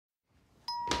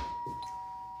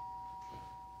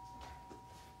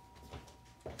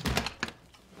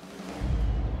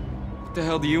What the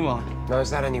hell do you want? Now, is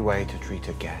that any way to treat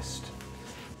a guest?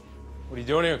 What are you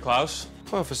doing here, Klaus?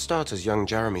 Well, for starters, young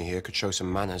Jeremy here could show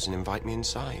some manners and invite me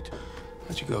inside. Why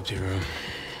don't you go up to your room?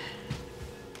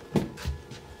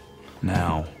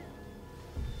 Now.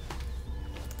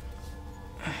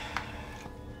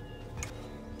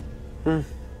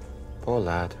 Poor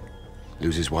lad.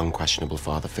 Loses one questionable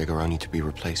father figure only to be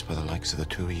replaced by the likes of the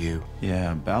two of you.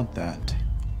 Yeah, about that.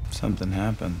 Something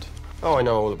happened. Oh, I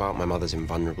know all about my mother's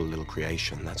invulnerable little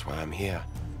creation. That's why I'm here.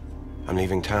 I'm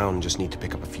leaving town, just need to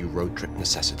pick up a few road trip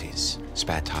necessities.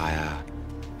 Spare tire,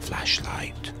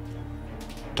 flashlight,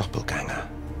 doppelganger.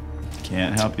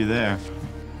 Can't help you there.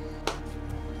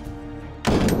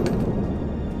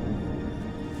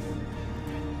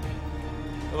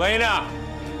 Elena!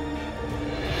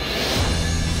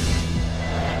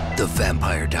 The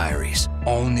Vampire Diaries,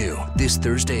 all new this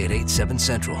Thursday at 8/7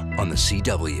 Central on the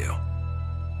CW.